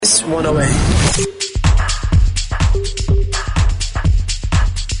Sports 108.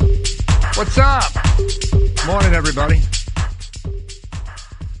 What's up? Morning, everybody.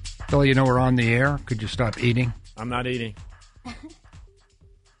 Bill, you know we're on the air. Could you stop eating? I'm not eating.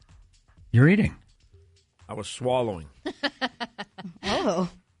 You're eating. I was swallowing. Oh.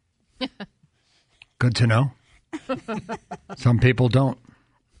 Good to know. Some people don't.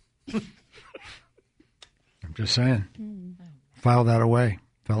 I'm just saying. File that away,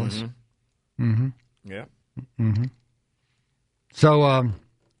 fellas. Yeah. So,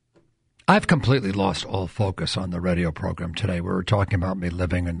 I've completely lost all focus on the radio program today. We were talking about me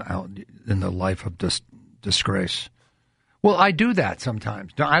living in the life of disgrace. Well, I do that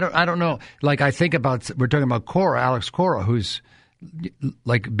sometimes. I don't know. Like, I think about, we're talking about Alex Cora, who's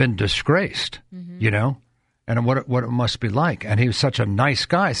like been disgraced, you know, and what it must be like. And he was such a nice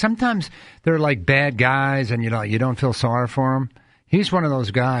guy. Sometimes they're like bad guys, and you don't feel sorry for him. He's one of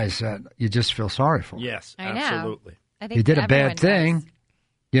those guys that you just feel sorry for. Yes, I know. absolutely. I think He did a everyone bad thing. does.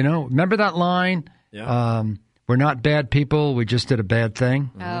 You know, remember that line? Yeah. We're not bad people. We just did a bad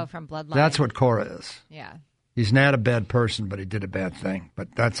thing. Oh, from Bloodline. That's what Cora is. Yeah. He's not a bad person, but he did a bad thing. But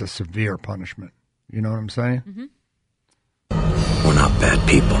that's a severe punishment. You know what I'm saying? Mm-hmm. We're not bad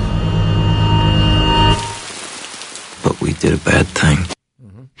people. But we did a bad thing.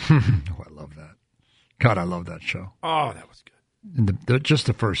 Oh, I love that. God, I love that show. Oh, that was good. In just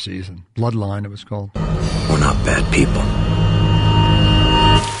the first season. Bloodline, it was called. We're not bad people.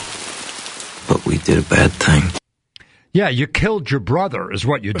 But we did a bad thing. Yeah, you killed your brother is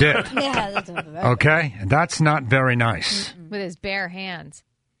what you did. Yeah, that's very Okay? And that's not very nice. With his bare hands.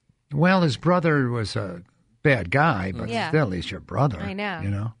 Well, his brother was a bad guy, but Yeah. still, he's your brother. I know. You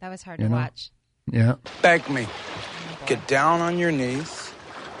know? That was hard You to know? watch. Yeah. Beg me. Get down on your knees,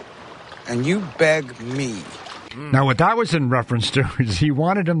 and you beg me. Now, what that was in reference to is he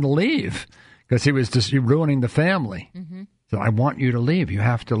wanted him to leave because he was just ruining the family. So I want you to leave. You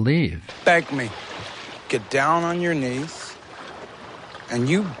have to leave. Beg me. Get down on your knees, and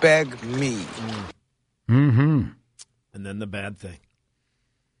you beg me. Mm-hmm. And then the bad thing.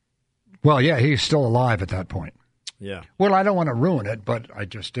 Well, yeah, he's still alive at that point. Yeah. Well, I don't want to ruin it, but I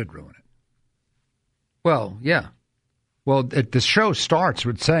just did ruin it. Well, yeah. Well, the show starts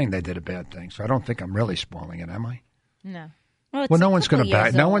with saying they did a bad thing, so I don't think I'm really spoiling it, am I? No. Well, no one's going to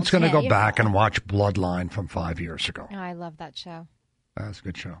go go back and watch Bloodline from 5 years ago. Oh, I love that show. That's a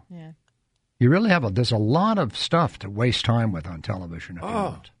good show. Yeah. You really there's a lot of stuff to waste time with on television if you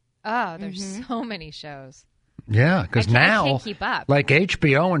want. Oh, there's so many shows. Yeah, because I now, can't keep up. like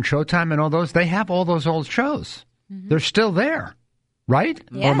HBO and Showtime and all those, they have all those old shows. They're still there, right?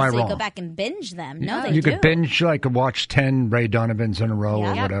 Yeah, or am I so wrong? you go back and binge them. No, they you do. could binge, like watch 10 Ray Donovans in a row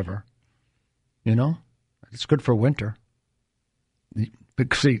or Yeah. whatever. You know? It's good for winter.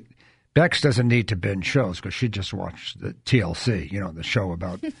 But see, Bex doesn't need to binge shows because she just watched the TLC, the show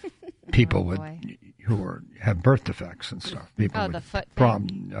about people who have birth defects and stuff. People Oh, with the foot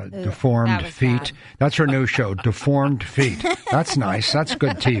thing. deformed That was feet. bad. That's her new show, Deformed Feet. That's nice. That's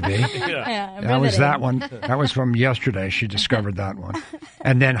good TV. Yeah, That was riveting. that one. That was from yesterday. She discovered that one.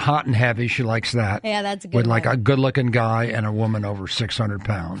 And then Hot and Heavy, she likes that. Yeah, that's a good With like one. a good-looking guy and a woman over 600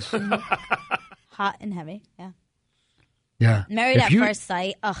 pounds. Hot and heavy. Yeah. Yeah. Married If at you- First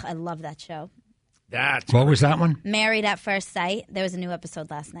Sight. Ugh, I love that show. That's What was that one? Married at First Sight. There was a new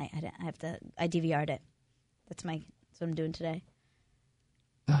episode last night. I DVR'd it. That's what I'm doing today.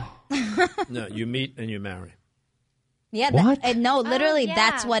 No, you meet and you marry. Yeah. What? No, literally, yeah.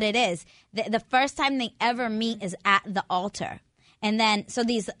 that's what it is. The first time they ever meet is at the altar. And then, so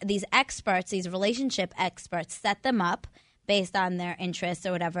these experts, these relationship experts, set them up based on their interests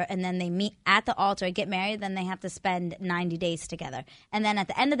or whatever, and then they meet at the altar, get married, then they have to spend 90 days together. And then at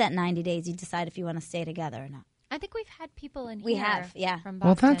the end of that 90 days, you decide if you want to stay together or not. I think we've had people in here. We have, yeah. From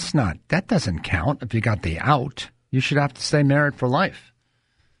Well, Boston. that doesn't count if you got the out. You should have to stay married for life.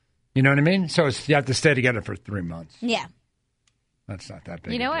 You know what I mean? So you have to stay together for 3 months. Yeah. That's not that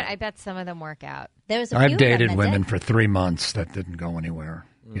big. You know a what? deal. I bet some of them work out. There was a few I've of them dated that women did. for 3 months that didn't go anywhere.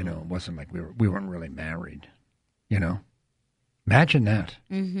 You know, it wasn't like we weren't really married. You know, imagine that.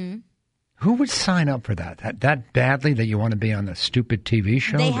 Mm-hmm. Who would sign up for that badly that you want to be on a stupid TV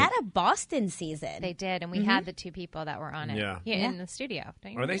show? They that- had a Boston season. They did, and we had the two people that were on it. Yeah. Here in the studio.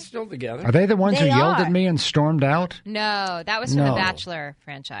 Don't you Are they remember? still together? Are they the ones They who yelled are. at me and stormed out? No, that was from No. the Bachelor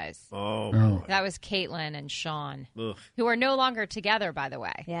franchise. Oh, Oh. That was Caitlin and Sean, Ugh. who are no longer together, by the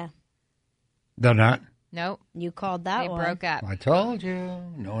way. Yeah. They're not. Nope. You called that They one. broke up. I told you.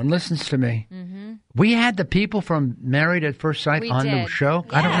 No one listens to me. Mm-hmm. We had the people from Married at First Sight We on the did. show.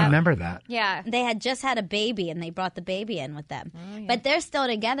 I don't Yeah. remember that. Yeah. They had just had a baby, and they brought the baby in with them. But they're still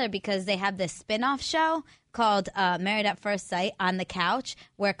together because they have this spin-off show called Married at First Sight on the couch,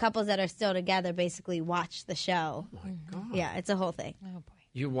 where couples that are still together basically watch the show. Oh, my God. Yeah, it's a whole thing. Oh, boy.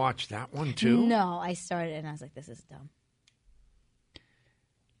 You watched that one too? No, I started, and I was like, this is dumb.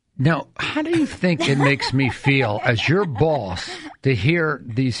 Now, how do you think it makes me feel as your boss to hear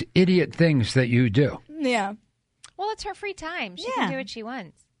these idiot things that you do? Yeah. Well, it's her free time. She Yeah. can do what she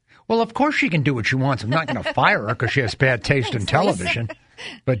wants. Well, of course she can do what she wants. I'm not going to fire her because she has bad taste in television.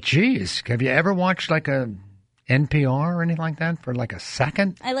 But, geez, have you ever watched like a NPR or anything like that for like a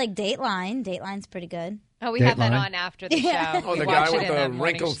second? I like Dateline. Dateline's pretty good. Oh, we have that Dateline? on after the show. Oh, We the watch guy it with in the morning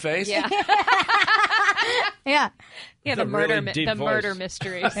wrinkled sh- face? Yeah. Yeah. Yeah, The the murder really deep the voice. murder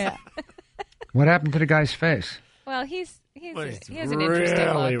mysteries. What happened to the guy's face? Well, he has It's an interesting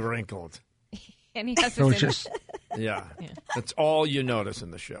really look. wrinkled. And he has So this it's just, Yeah. That's all you notice in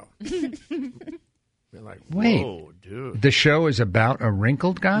the show. You're like, Wait. whoa, dude. the show is about a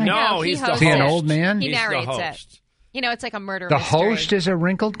wrinkled guy? No, he he's the hosts Is he an it. old man? He He's the narrates host. it. You know, it's like a murder The mystery. host is a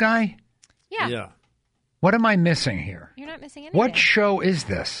wrinkled guy? Yeah. Yeah. What am I missing here? You're not missing anything. What show is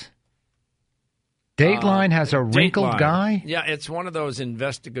this? Dateline has a wrinkled Dateline. guy? Yeah, it's one of those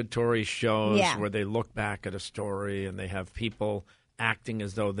investigatory shows Yeah. where they look back at a story and they have people acting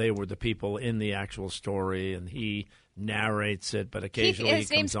as though they were the people in the actual story, and he narrates it, but occasionally His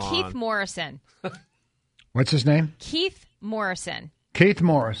he name's comes on. Keith Morrison. What's his name? Keith Morrison. Keith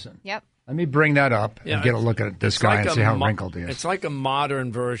Morrison. Yep. Let me bring that up Yeah, and get a it's- look at this it's guy like and a see how mo- wrinkled he is. It's like a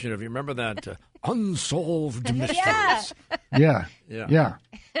modern version of, you remember that Unsolved Mysteries? Yeah. Yeah. Yeah.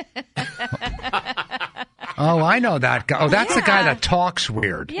 Oh, I know that guy. Oh, that's the guy that talks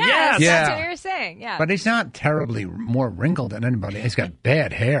weird. Yes, Yeah. that's what you were saying. Yeah. But he's not terribly more wrinkled than anybody. He's got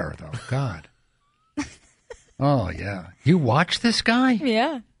bad hair, though. God. Oh, yeah. You watch this guy?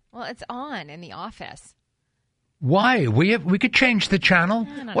 Yeah. Well, it's on in the office. Why? We could change the channel.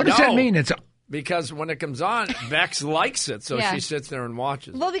 What does that No. mean? It's Because when it comes on, Bex likes it, so Yeah. she sits there and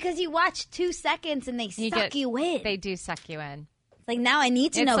watches. Well, because you watch 2 seconds and they suck you in. They do suck you in. It's like, now I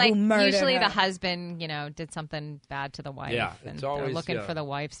need to It's know like who murdered usually her. the husband, did something bad to the wife. Yeah, and it's they're always, looking yeah. for the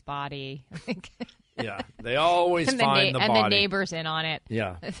wife's body. Yeah, they always and find the body. the neighbors in on it.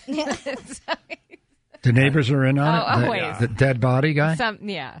 Yeah. the neighbors are in on Oh, it. always. The dead body guy.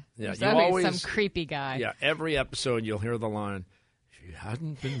 Yeah, There's you always always- some creepy guy. Yeah, every episode you'll hear the line, "She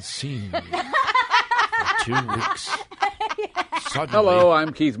hadn't been seen for 2 weeks." Suddenly, Hello,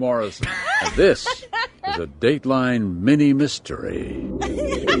 I'm Keith Morrison, and this is a Dateline mini mystery.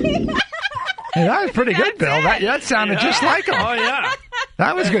 Hey, that was pretty good, Bill. That sounded just like him. Oh yeah,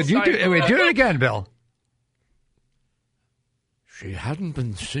 That was good. You do, like- wait, do it again, Bill. she hadn't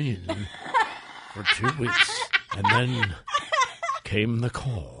been seen for 2 weeks, and then came the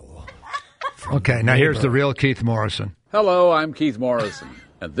call. from Okay, the now here's the neighbor. real Keith Morrison. Hello, I'm Keith Morrison,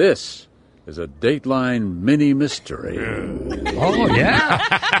 and this is a Dateline mini mystery. Oh yeah,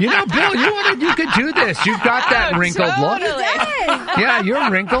 Bill, you could do this. You've got that wrinkled look. Totally. Yeah, you're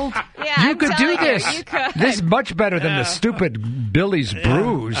wrinkled. Yeah, you I'm could do telling you, this. you could. This is much better than the stupid Billy's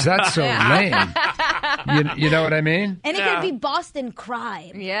bruise. That's so lame. You know what I mean? And it could be Boston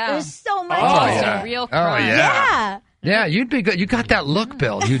crime. Yeah. There's so much. Oh, to it. yeah. Some real Oh, crime. yeah. Yeah. Yeah, you'd be good. You got that look,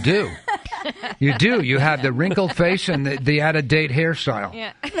 Bill. You do. You do. You have the wrinkled face and the out of date hairstyle.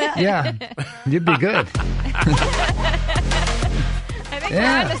 Yeah. Yeah, you'd be good. I think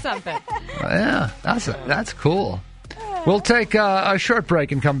Yeah. we're onto something. Yeah, that's cool. We'll take a short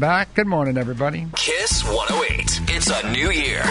break and come back. Good morning, everybody. Kiss 108. It's a new year.